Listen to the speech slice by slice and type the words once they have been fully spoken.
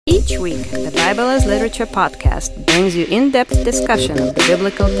Each week, the Bible as Literature podcast brings you in-depth discussion of the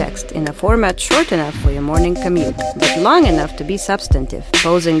biblical text in a format short enough for your morning commute, but long enough to be substantive,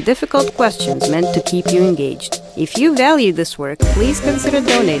 posing difficult questions meant to keep you engaged. If you value this work, please consider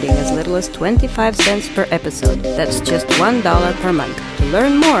donating as little as 25 cents per episode. That's just $1 per month. To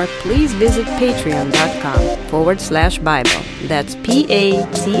learn more, please visit patreon.com/Bible. That's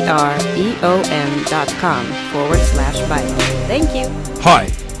patreon.com/Bible. Thank you.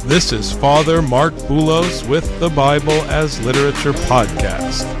 Hi, this is Father Mark Boulos with the Bible as Literature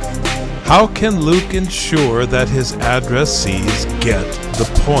podcast. How can Luke ensure that his addressees get the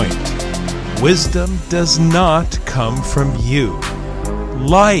point? Wisdom does not come from you.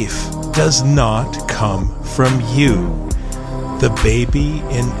 Life does not come from you. The baby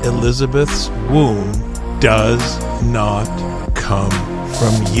in Elizabeth's womb does not come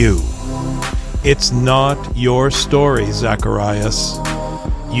from you. It's not your story, Zacharias.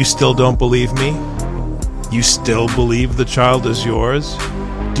 You still don't believe me? You still believe the child is yours?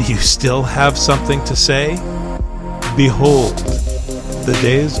 Do you still have something to say? Behold, the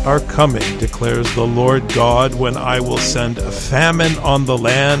days are coming, declares the Lord God, when I will send a famine on the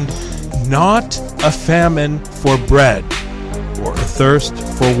land, not a famine for bread or a thirst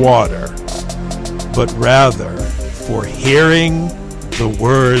for water, but rather for hearing the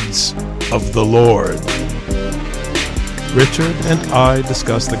words of the Lord. Richard and I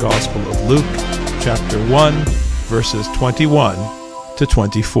discuss the Gospel of Luke, chapter 1, verses 21 to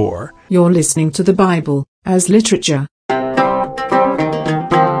 24. You're listening to the Bible as Literature.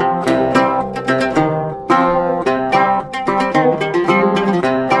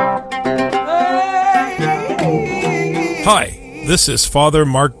 Hi, this is Father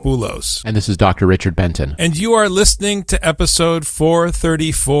Mark Boulos. And this is Dr. Richard Benton. And you are listening to episode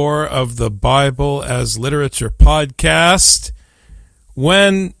 434 of the Bible as Literature podcast.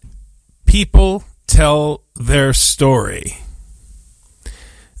 When people tell their story,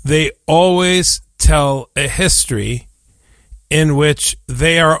 they always tell a history in which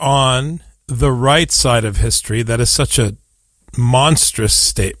they are on the right side of history. That is such a monstrous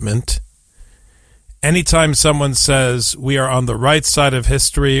statement. Anytime someone says we are on the right side of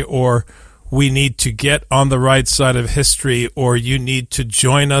history, or we need to get on the right side of history, or you need to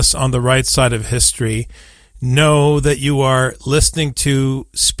join us on the right side of history, know that you are listening to,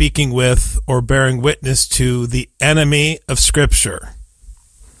 speaking with, or bearing witness to the enemy of Scripture.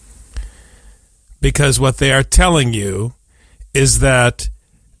 Because what they are telling you is that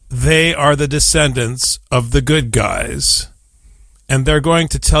they are the descendants of the good guys, and they're going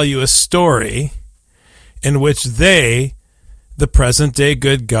to tell you a story in which they, the present-day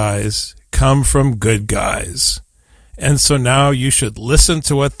good guys, come from good guys. And so now you should listen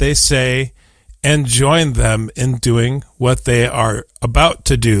to what they say and join them in doing what they are about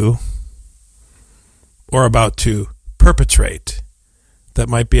to do or about to perpetrate. That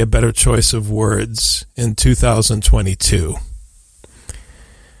might be a better choice of words in 2022.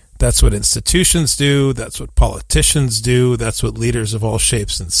 That's what institutions do. That's what politicians do. That's what leaders of all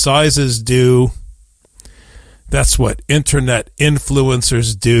shapes and sizes do. That's what internet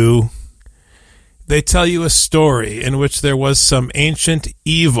influencers do. They tell you a story in which there was some ancient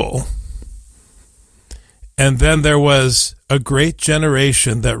evil, and then there was a great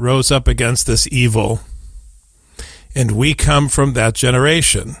generation that rose up against this evil, and we come from that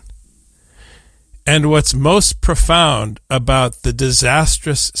generation. And what's most profound about the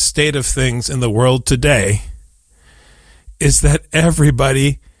disastrous state of things in the world today is that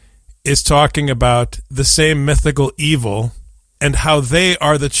everybody is talking about the same mythical evil and how they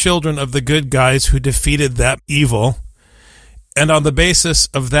are the children of the good guys who defeated that evil. And on the basis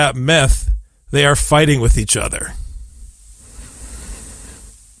of that myth, they are fighting with each other.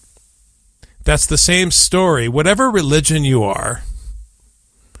 That's the same story. Whatever religion you are,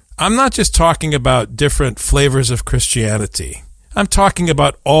 I'm not just talking about different flavors of Christianity. I'm talking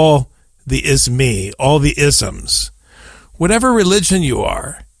about all the isme, all the isms. Whatever religion you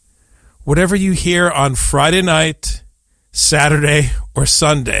are, whatever you hear on Friday night, Saturday, or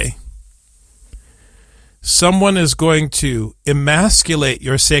Sunday, someone is going to emasculate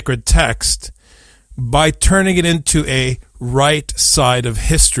your sacred text by turning it into a right side of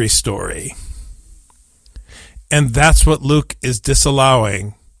history story. And that's what Luke is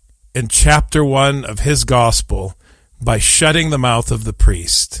disallowing in chapter 1 of his gospel by shutting the mouth of the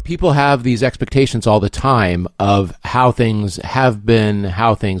priest. People have these expectations all the time of how things have been,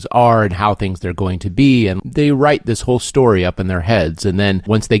 how things are, and how things they're going to be. And they write this whole story up in their heads. And then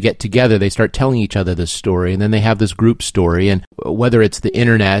once they get together, they start telling each other this story. And then they have this group story. And whether it's the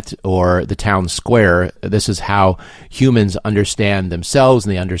internet or the town square, this is how humans understand themselves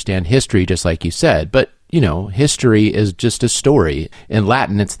and they understand history, just like you said. But history is just a story. In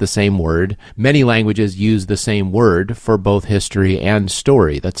Latin, it's the same word. Many languages use the same word for both history and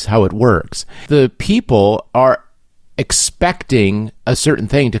story. That's how it works. The people are expecting a certain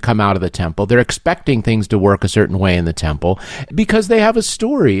thing to come out of the temple. They're expecting things to work a certain way in the temple because they have a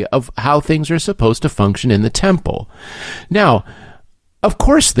story of how things are supposed to function in the temple. Now, of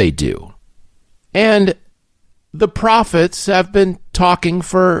course they do. And the prophets have been talking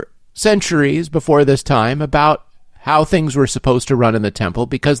for centuries before this time about how things were supposed to run in the temple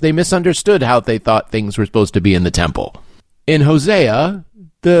because they misunderstood how they thought things were supposed to be in the temple. In Hosea,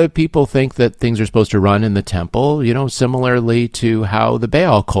 the people think that things are supposed to run in the temple, similarly to how the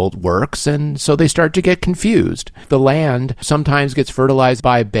Baal cult works, and so they start to get confused. The land sometimes gets fertilized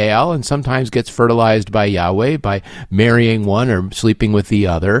by Baal and sometimes gets fertilized by Yahweh by marrying one or sleeping with the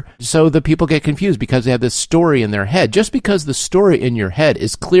other. So the people get confused because they have this story in their head. Just because the story in your head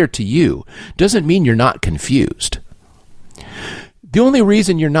is clear to you doesn't mean you're not confused. The only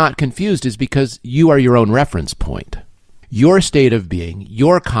reason you're not confused is because you are your own reference point. Your state of being,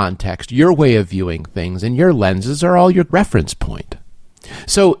 your context, your way of viewing things, and your lenses are all your reference point.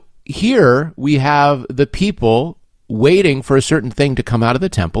 So here we have the people waiting for a certain thing to come out of the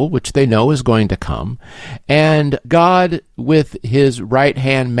temple, which they know is going to come. And God, with his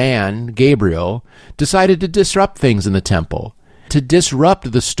right-hand man, Gabriel, decided to disrupt things in the temple, to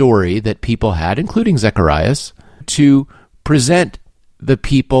disrupt the story that people had, including Zacharias, to present the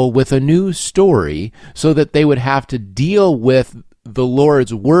people with a new story so that they would have to deal with the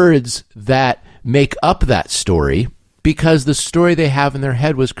Lord's words that make up that story because the story they have in their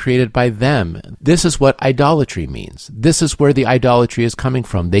head was created by them. This is what idolatry means. This is where the idolatry is coming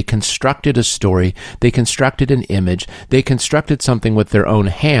from. They constructed a story, they constructed an image, they constructed something with their own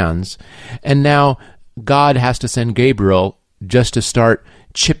hands, and now God has to send Gabriel just to start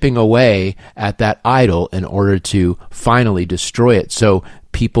chipping away at that idol in order to finally destroy it. So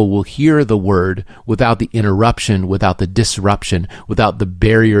people will hear the word without the interruption, without the disruption, without the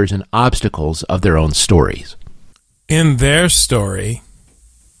barriers and obstacles of their own stories. In their story,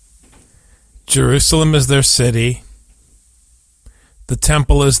 Jerusalem is their city, the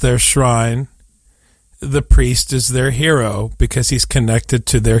temple is their shrine, the priest is their hero because he's connected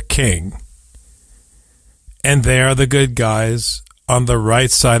to their king. And they are the good guys on the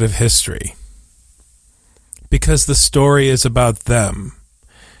right side of history because the story is about them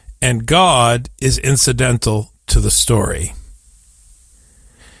and God is incidental to the story.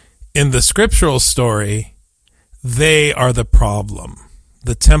 In the scriptural story, they are the problem.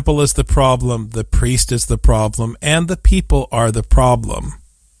 The temple is the problem, the priest is the problem, and the people are the problem.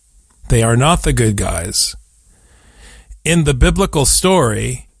 They are not the good guys. In the biblical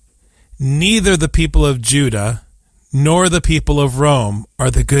story, neither the people of Judah nor the people of Rome are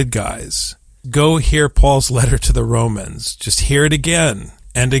the good guys. Go hear Paul's letter to the Romans. Just hear it again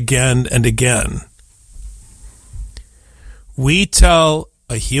and again and again. We tell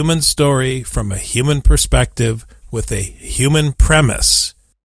a human story from a human perspective with a human premise,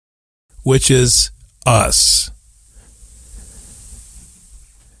 which is us.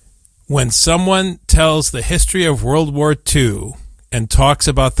 When someone tells the history of World War II and talks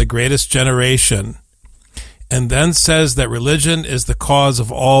about the greatest generation, and then says that religion is the cause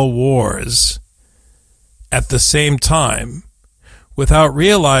of all wars, at the same time, without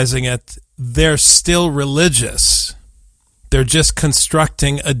realizing it, they're still religious. They're just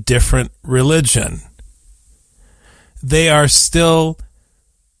constructing a different religion. They are still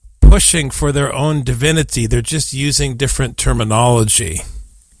pushing for their own divinity. They're just using different terminology.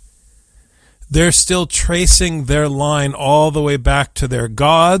 They're still tracing their line all the way back to their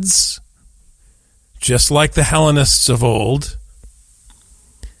gods, just like the Hellenists of old,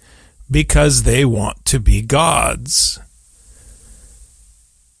 because they want to be gods.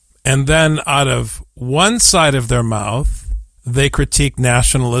 And then out of one side of their mouth, they critique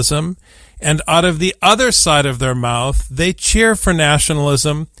nationalism, and out of the other side of their mouth, they cheer for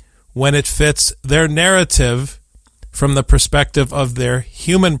nationalism when it fits their narrative from the perspective of their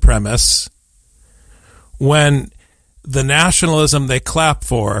human premise, when the nationalism they clap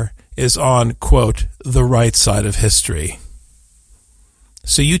for is on, quote, the right side of history.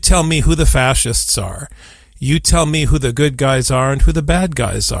 So you tell me who the fascists are. You tell me who the good guys are and who the bad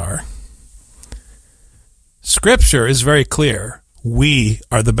guys are. Scripture is very clear. We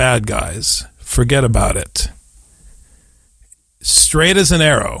are the bad guys. Forget about it. Straight as an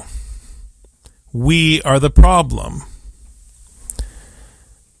arrow. We are the problem.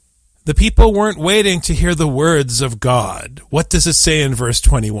 The people weren't waiting to hear the words of God. What does it say in verse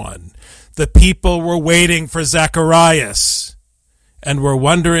 21? The people were waiting for Zacharias and were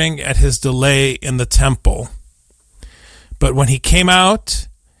wondering at his delay in the temple. But when he came out,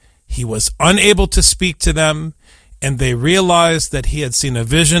 he was unable to speak to them, and they realized that he had seen a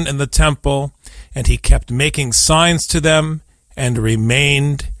vision in the temple, and he kept making signs to them and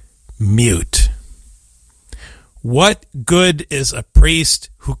remained mute. What good is a priest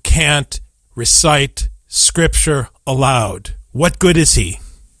who can't recite Scripture aloud? What good is he?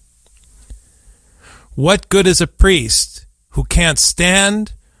 What good is a priest who can't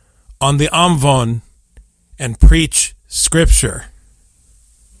stand on the Amvon and preach Scripture?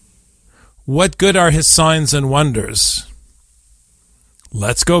 What good are his signs and wonders?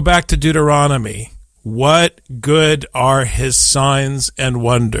 Let's go back to Deuteronomy. What good are his signs and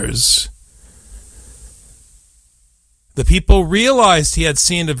wonders? The people realized he had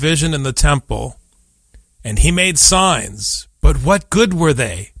seen a vision in the temple, and he made signs. But what good were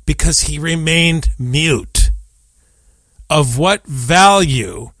they? Because he remained mute. Of what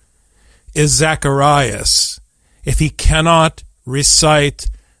value is Zacharias if he cannot recite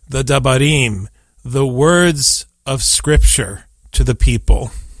the Dabarim, the words of Scripture, to the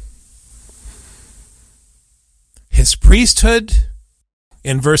people? His priesthood,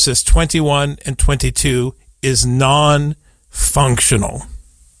 in verses 21 and 22, is non-functional.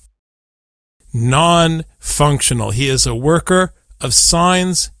 Non-functional. He is a worker of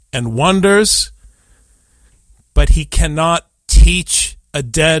signs and wonders, but he cannot teach a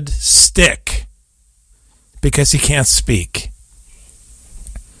dead stick because he can't speak.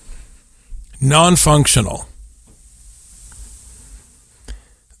 Non-functional.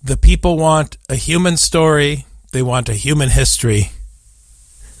 The people want a human story. They want a human history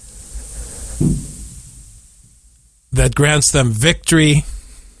that grants them victory,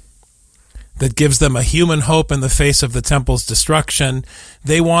 that gives them a human hope in the face of the temple's destruction.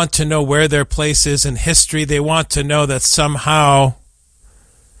 They want to know where their place is in history. They want to know that somehow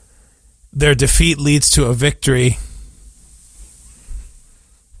their defeat leads to a victory.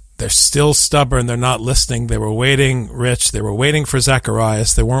 They're still stubborn. They're not listening. They were waiting, Rich. They were waiting for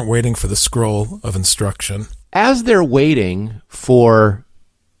Zacharias. They weren't waiting for the scroll of instruction. As they're waiting for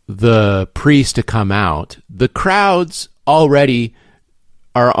the priest to come out, the crowds already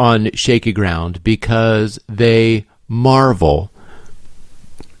are on shaky ground because they marvel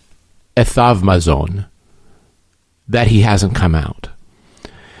ethavmazon that he hasn't come out.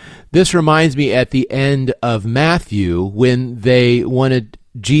 This reminds me at the end of Matthew when they wanted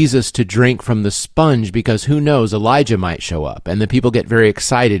Jesus to drink from the sponge because who knows, Elijah might show up, and the people get very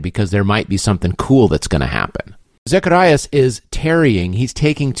excited because there might be something cool that's going to happen. Zacharias is tarrying. He's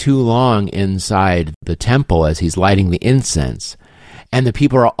taking too long inside the temple as he's lighting the incense, and the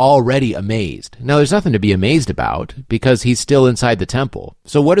people are already amazed. Now, there's nothing to be amazed about because he's still inside the temple.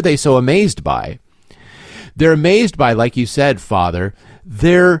 So what are they so amazed by? They're amazed by, like you said, Father,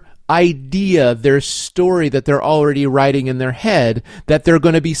 their idea, their story that they're already writing in their head, that there are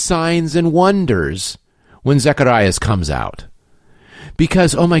going to be signs and wonders when Zacharias comes out.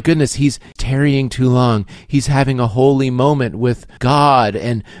 Because, oh my goodness, he's tarrying too long. He's having a holy moment with God,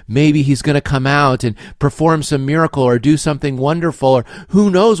 and maybe he's going to come out and perform some miracle or do something wonderful, or who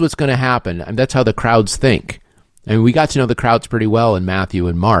knows what's going to happen. And that's how the crowds think. I mean, we got to know the crowds pretty well in Matthew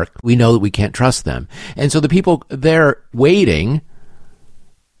and Mark. We know that we can't trust them. And so the people there waiting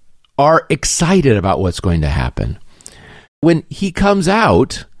are excited about what's going to happen. When he comes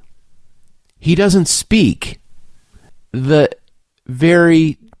out, he doesn't speak. The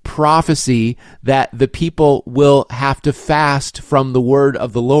very prophecy that the people will have to fast from the word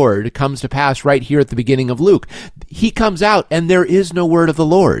of the Lord comes to pass right here at the beginning of Luke. He comes out and there is no word of the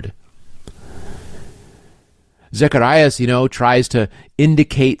Lord. Zacharias, tries to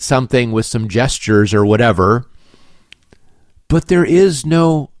indicate something with some gestures or whatever, but there is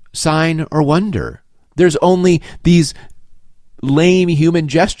no sign or wonder. There's only these lame human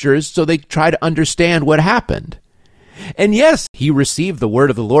gestures so they try to understand what happened. And yes, he received the word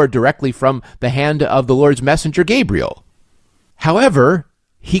of the Lord directly from the hand of the Lord's messenger Gabriel. However,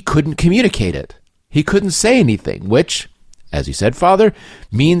 he couldn't communicate it. He couldn't say anything, which, as you said, Father,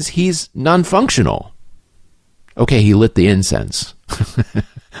 means he's non-functional. Okay, he lit the incense.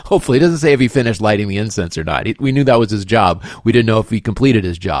 Hopefully, it doesn't say if he finished lighting the incense or not. We knew that was his job. We didn't know if he completed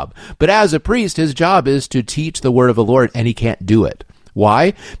his job. But as a priest, his job is to teach the word of the Lord, and he can't do it.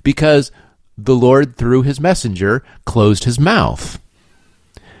 Why? Because the Lord, through his messenger, closed his mouth.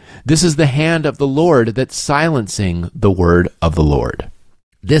 This is the hand of the Lord that's silencing the word of the Lord.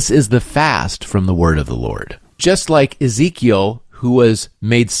 This is the fast from the word of the Lord. Just like Ezekiel, who was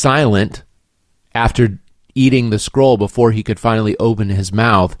made silent after eating the scroll before he could finally open his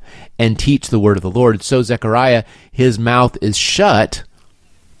mouth and teach the word of the Lord, so Zechariah, his mouth is shut,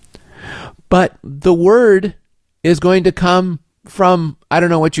 but the word is going to come from, I don't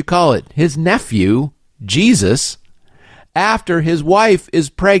know what you call it, his nephew, Jesus, after his wife is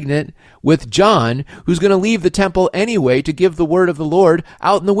pregnant with John, who's going to leave the temple anyway to give the word of the Lord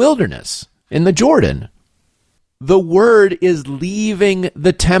out in the wilderness, in the Jordan. The word is leaving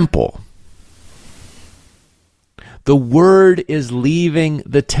the temple. The word is leaving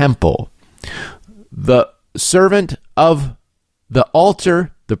the temple. The servant of the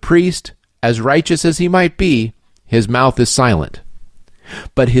altar, the priest, as righteous as he might be, his mouth is silent.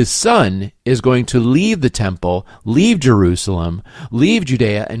 But his son is going to leave the temple, leave Jerusalem, leave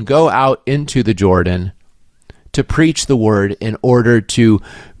Judea, and go out into the Jordan to preach the word in order to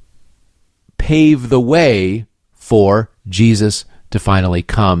pave the way for Jesus to finally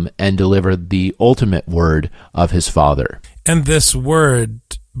come and deliver the ultimate word of his Father. And this word,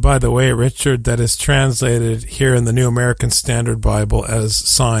 by the way, Richard, that is translated here in the New American Standard Bible as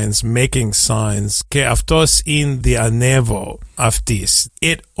signs, making signs, ke aftos in dianevo aftis.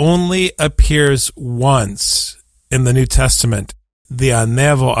 It only appears once in the New Testament,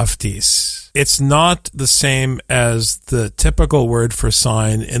 dianevo aftis. It's not the same as the typical word for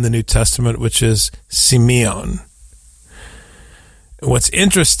sign in the New Testament, which is simeon. What's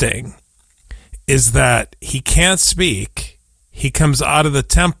interesting is that he can't speak. He comes out of the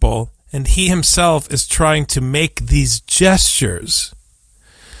temple, and he himself is trying to make these gestures.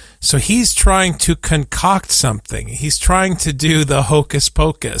 So he's trying to concoct something. He's trying to do the hocus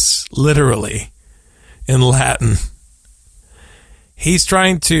pocus, literally, in Latin. He's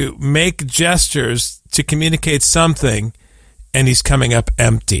trying to make gestures to communicate something, and he's coming up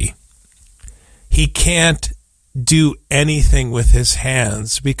empty. He can't do anything with his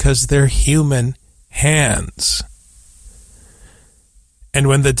hands because they're human hands. And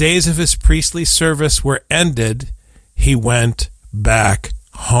when the days of his priestly service were ended, he went back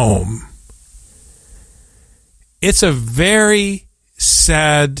home. It's a very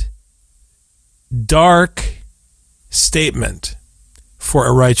sad, dark statement for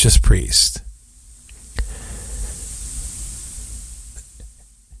a righteous priest.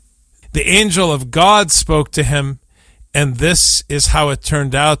 The angel of God spoke to him, and this is how it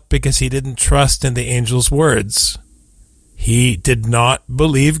turned out because he didn't trust in the angel's words. He did not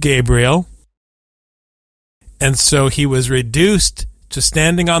believe Gabriel, and so he was reduced to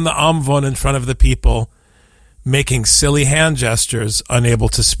standing on the Amvon in front of the people, making silly hand gestures, unable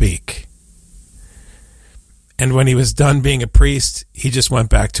to speak. And when he was done being a priest, he just went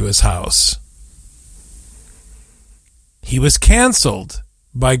back to his house. He was canceled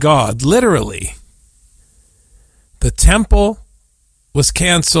by God, literally. The temple was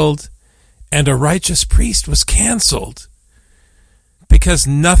canceled, and a righteous priest was canceled, because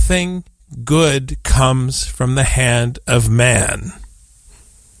nothing good comes from the hand of man.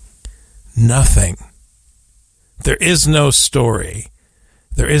 Nothing. There is no story.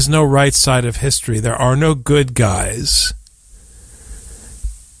 There is no right side of history. There are no good guys.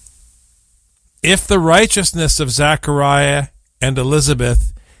 If the righteousness of Zachariah and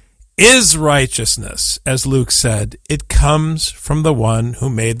Elizabeth is righteousness, as Luke said, it comes from the one who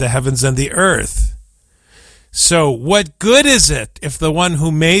made the heavens and the earth. So what good is it if the one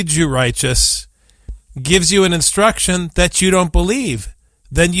who made you righteous gives you an instruction that you don't believe?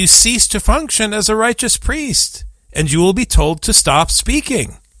 Then you cease to function as a righteous priest, and you will be told to stop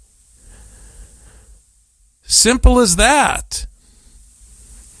speaking. Simple as that.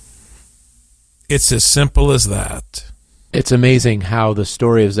 It's as simple as that. It's amazing how the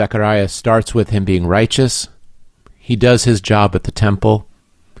story of Zacharias starts with him being righteous. He does his job at the temple.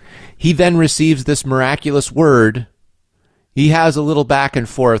 He then receives this miraculous word. He has a little back and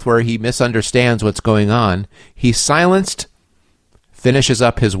forth where he misunderstands what's going on. He's silenced, finishes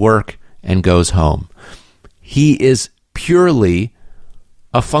up his work, and goes home. He is purely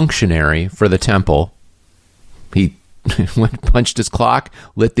a functionary for the temple. He punched his clock,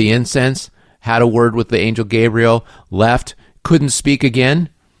 lit the incense, had a word with the angel Gabriel, left, couldn't speak again.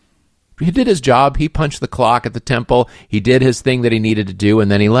 He did his job. He punched the clock at the temple. He did his thing that he needed to do, and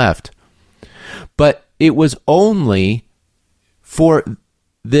then he left. But it was only for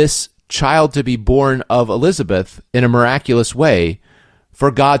this child to be born of Elizabeth in a miraculous way for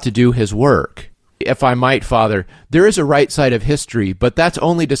God to do his work. If I might, Father, there is a right side of history, but that's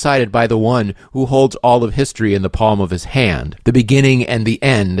only decided by the one who holds all of history in the palm of his hand. The beginning and the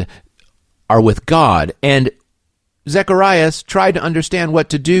end are with God. And Zacharias tried to understand what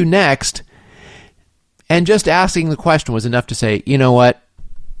to do next, and just asking the question was enough to say, you know what?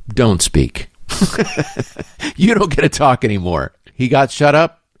 Don't speak. You don't get to talk anymore. He got shut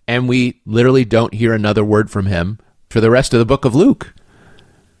up, and we literally don't hear another word from him for the rest of the book of Luke.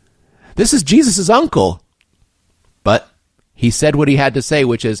 This is Jesus' uncle. But he said what he had to say,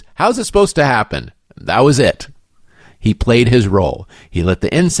 which is, how's it supposed to happen? That was it. He played his role. He lit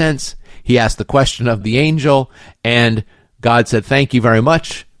the incense. He asked the question of the angel, and God said, thank you very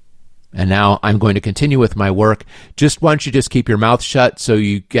much. And now I'm going to continue with my work. Why don't you just keep your mouth shut so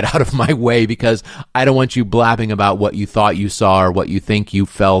you get out of my way, because I don't want you blabbing about what you thought you saw or what you think you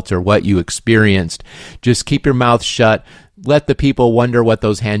felt or what you experienced. Just keep your mouth shut. Let the people wonder what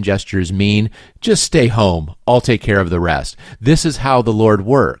those hand gestures mean. Just stay home. I'll take care of the rest. This is how the Lord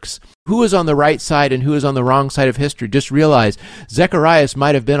works. Who is on the right side and who is on the wrong side of history? Just realize Zacharias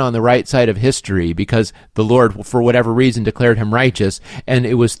might have been on the right side of history because the Lord, for whatever reason, declared him righteous, and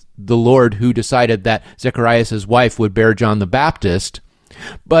it was the Lord who decided that Zacharias' wife would bear John the Baptist.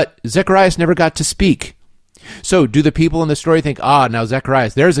 But Zacharias never got to speak. So do the people in the story think, now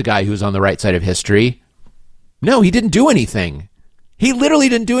Zacharias, there's a guy who's on the right side of history? No, he didn't do anything. He literally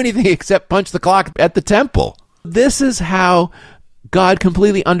didn't do anything except punch the clock at the temple. This is how God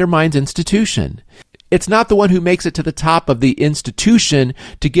completely undermines institution. It's not the one who makes it to the top of the institution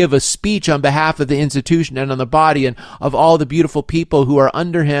to give a speech on behalf of the institution and on the body and of all the beautiful people who are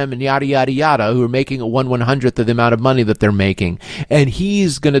under him and yada, yada, yada, who are making a 1/100th of the amount of money that they're making. And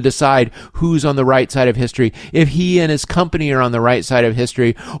he's going to decide who's on the right side of history, if he and his company are on the right side of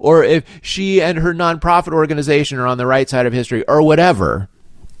history, or if she and her nonprofit organization are on the right side of history, or whatever.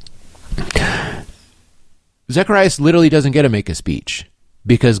 Zacharias literally doesn't get to make a speech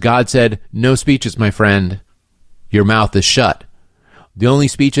because God said, no speeches, my friend. Your mouth is shut. The only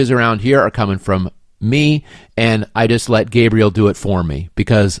speeches around here are coming from me, and I just let Gabriel do it for me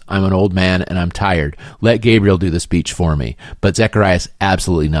because I'm an old man and I'm tired. Let Gabriel do the speech for me. But Zacharias,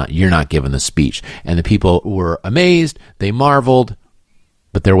 absolutely not. You're not giving the speech. And the people were amazed. They marveled,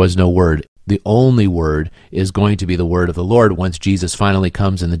 but there was no word. The only word is going to be the word of the Lord once Jesus finally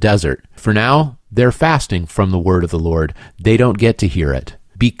comes in the desert. For now, they're fasting from the word of the Lord. They don't get to hear it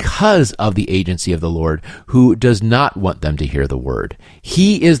because of the agency of the Lord, who does not want them to hear the word.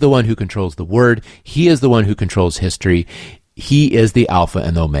 He is the one who controls the word. He is the one who controls history. He is the Alpha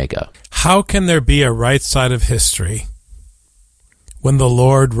and the Omega. How can there be a right side of history when the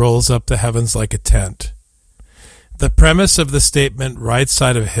Lord rolls up the heavens like a tent? The premise of the statement, right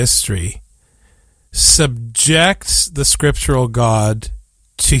side of history, subjects the scriptural God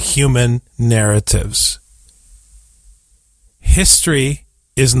to human narratives. History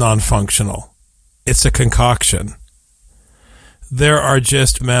is non-functional. It's a concoction. There are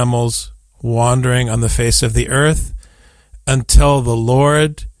just mammals wandering on the face of the earth until the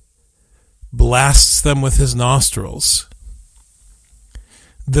Lord blasts them with his nostrils.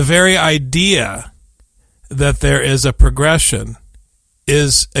 The very idea that there is a progression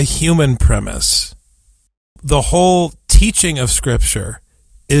is a human premise. The whole teaching of Scripture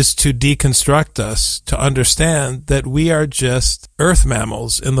is to deconstruct us, to understand that we are just earth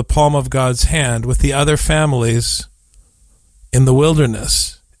mammals in the palm of God's hand with the other families in the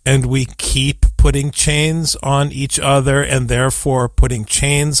wilderness. And we keep putting chains on each other and therefore putting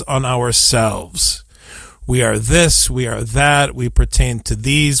chains on ourselves. We are this, we are that, we pertain to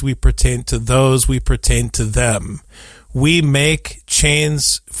these, we pertain to those, we pertain to them. We make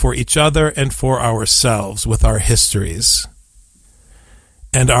chains for each other and for ourselves with our histories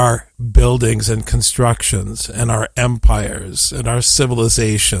and our buildings and constructions and our empires and our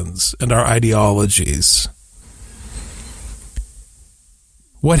civilizations and our ideologies.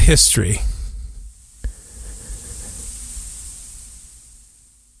 What history?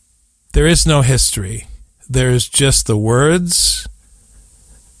 There is no history. There is just the words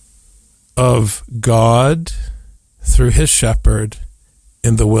of God through his shepherd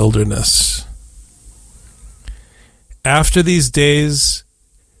in the wilderness. After these days,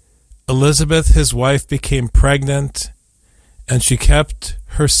 Elizabeth, his wife, became pregnant, and she kept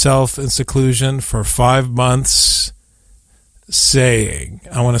herself in seclusion for 5 months, saying,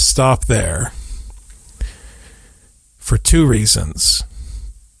 I want to stop there for 2 reasons.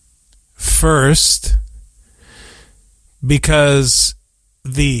 First, because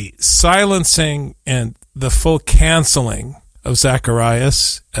the silencing and the full canceling of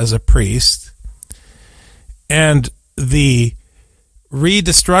Zacharias as a priest and the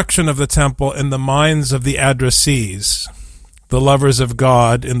redestruction of the temple in the minds of the addressees, the lovers of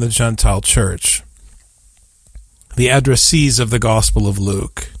God in the Gentile church, the addressees of the Gospel of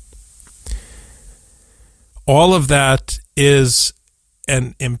Luke. All of that is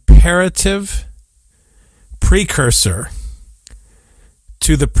an imperative precursor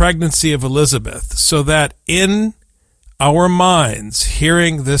to the pregnancy of Elizabeth, so that in our minds,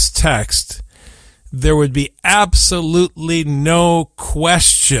 hearing this text, there would be absolutely no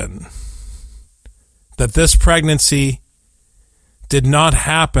question that this pregnancy did not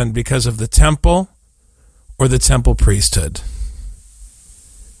happen because of the temple or the temple priesthood.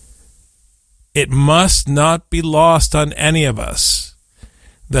 It must not be lost on any of us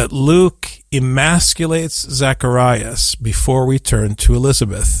that Luke emasculates Zacharias before we turn to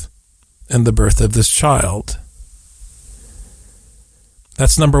Elizabeth and the birth of this child.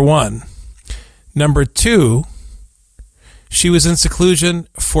 That's number one. Number two, she was in seclusion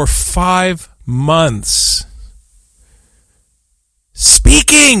for 5 months.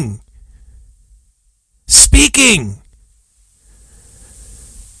 Speaking!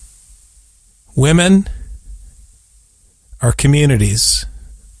 Women are communities.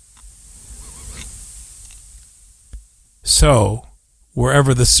 So,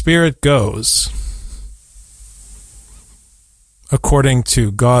 wherever the Spirit goes, according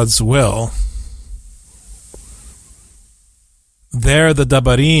to God's will, there the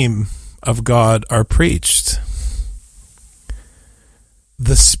dabarim of God are preached.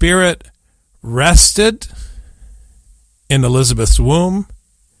 The Spirit rested in Elizabeth's womb,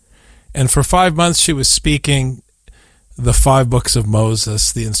 and for 5 months she was speaking the 5 books of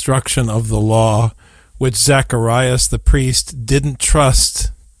Moses, the instruction of the law, which Zacharias the priest didn't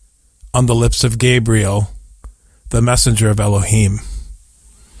trust on the lips of Gabriel, the messenger of Elohim.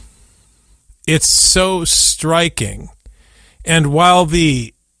 It's so striking. And while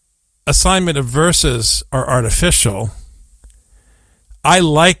the assignment of verses are artificial, I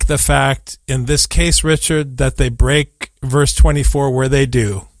like the fact in this case, Richard, that they break verse 24 where they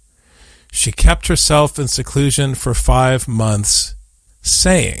do. She kept herself in seclusion for 5 months,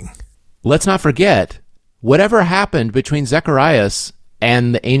 saying. Let's not forget, whatever happened between Zacharias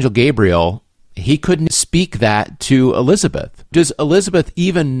and the angel Gabriel, he couldn't speak that to Elizabeth. Does Elizabeth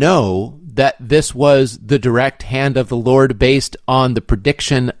even know that this was the direct hand of the Lord based on the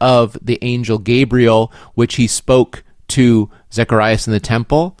prediction of the angel Gabriel, which he spoke to Zacharias in the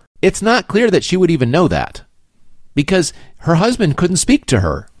temple? It's not clear that she would even know that, because her husband couldn't speak to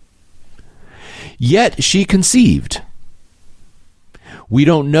her. Yet she conceived. We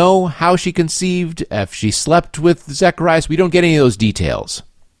don't know how she conceived, if she slept with Zacharias. We don't get any of those details.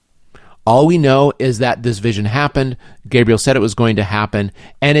 All we know is that this vision happened. Gabriel said it was going to happen,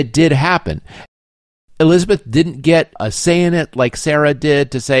 and it did happen. Elizabeth didn't get a say in it like Sarah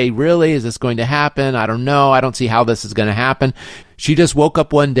did to say, really, is this going to happen? I don't know. I don't see how this is going to happen. She just woke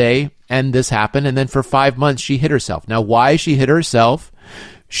up one day, and this happened, and then for 5 months she hid herself. Now, why she hid herself?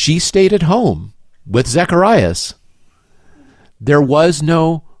 She stayed at home with Zacharias. There was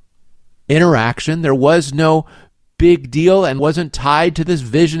no interaction. There was no big deal and wasn't tied to this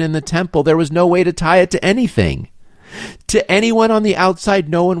vision in the temple. There was no way to tie it to anything. To anyone on the outside,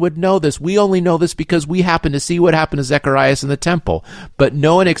 no one would know this. We only know this because we happen to see what happened to Zacharias in the temple. But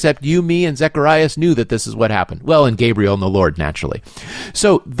no one except you, me, and Zacharias knew that this is what happened. Well, and Gabriel and the Lord, naturally.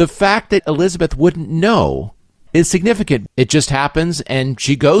 So the fact that Elizabeth wouldn't know is significant. It just happens, and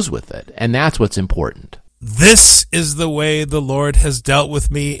she goes with it. And that's what's important. This is the way the Lord has dealt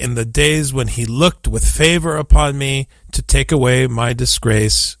with me in the days when he looked with favor upon me to take away my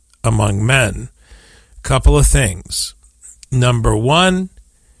disgrace among men. Couple of things. Number one,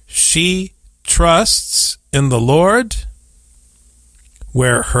 she trusts in the Lord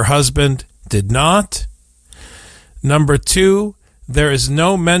where her husband did not. Number two, there is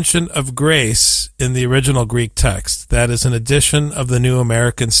no mention of grace in the original Greek text. That is an addition of the New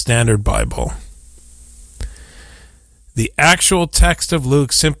American Standard Bible. The actual text of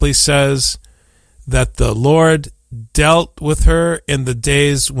Luke simply says that the Lord dealt with her in the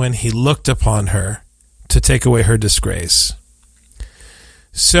days when he looked upon her to take away her disgrace.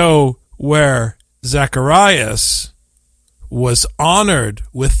 So, where Zacharias was honored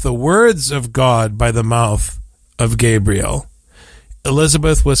with the words of God by the mouth of Gabriel,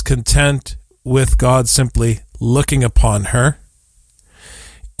 Elizabeth was content with God simply looking upon her.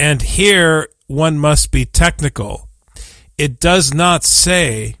 And here one must be technical. It does not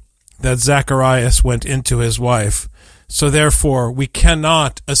say that Zacharias went into his wife, so therefore we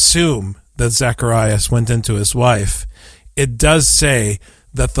cannot assume that Zacharias went into his wife. It does say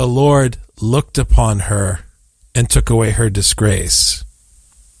that the Lord looked upon her and took away her disgrace.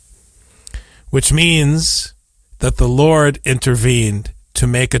 Which means that the Lord intervened to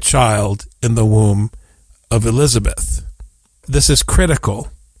make a child in the womb of Elizabeth. This is critical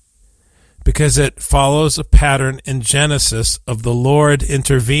because it follows a pattern in Genesis of the Lord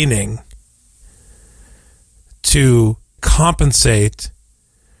intervening to compensate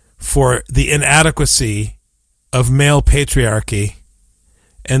for the inadequacy of male patriarchy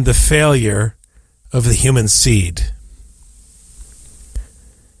and the failure of the human seed.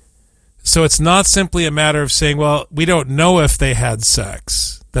 So it's not simply a matter of saying, well, we don't know if they had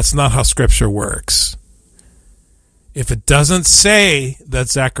sex. That's not how Scripture works. If it doesn't say that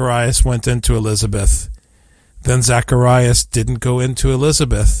Zacharias went into Elizabeth, then Zacharias didn't go into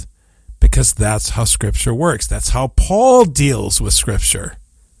Elizabeth, because that's how Scripture works. That's how Paul deals with Scripture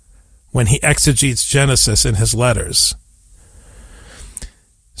when he exegetes Genesis in his letters.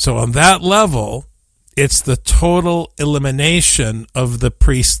 So on that level, it's the total elimination of the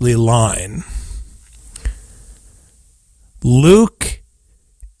priestly line. Luke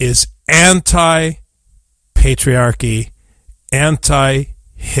is anti-patriarchy,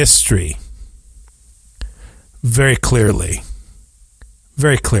 anti-history. Very clearly.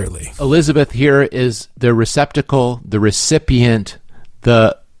 Very clearly. Elizabeth here is the receptacle, the recipient,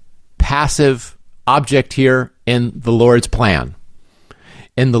 the passive object here in the Lord's plan.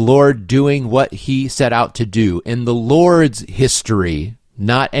 In the Lord doing what he set out to do. In the Lord's history,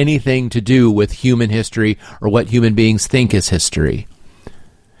 not anything to do with human history or what human beings think is history.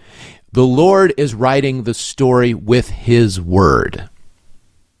 The Lord is writing the story with his word.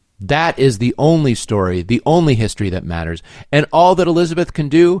 That is the only story, the only history that matters. And all that Elizabeth can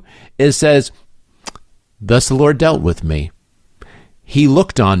do is says, thus the Lord dealt with me. He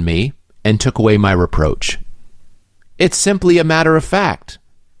looked on me and took away my reproach. It's simply a matter of fact.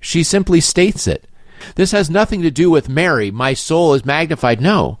 She simply states it. This has nothing to do with Mary, my soul is magnified.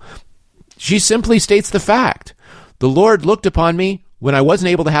 No. She simply states the fact. The Lord looked upon me when I wasn't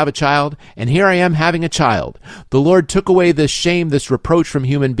able to have a child, and here I am having a child. The Lord took away this shame, this reproach from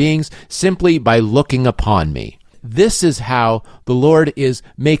human beings simply by looking upon me. This is how the Lord is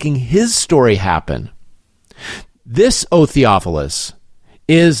making his story happen. This, O Theophilus,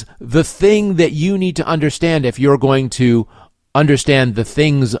 is the thing that you need to understand if you're going to understand the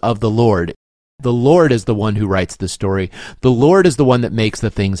things of the Lord. The Lord is the one who writes the story. The Lord is the one that makes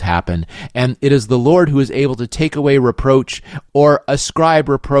the things happen. And it is the Lord who is able to take away reproach or ascribe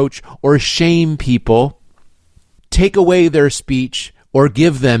reproach or shame people, take away their speech or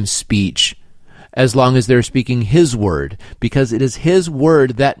give them speech as long as they're speaking his word, because it is his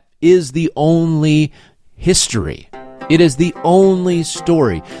word that is the only history. It is the only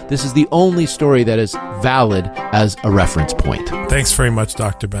story. This is the only story that is valid as a reference point. Thanks very much,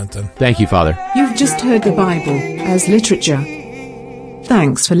 Dr. Benton. Thank you, Father. You've just heard the Bible as literature.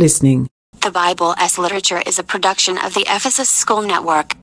 Thanks for listening. The Bible as Literature is a production of the Ephesus School Network.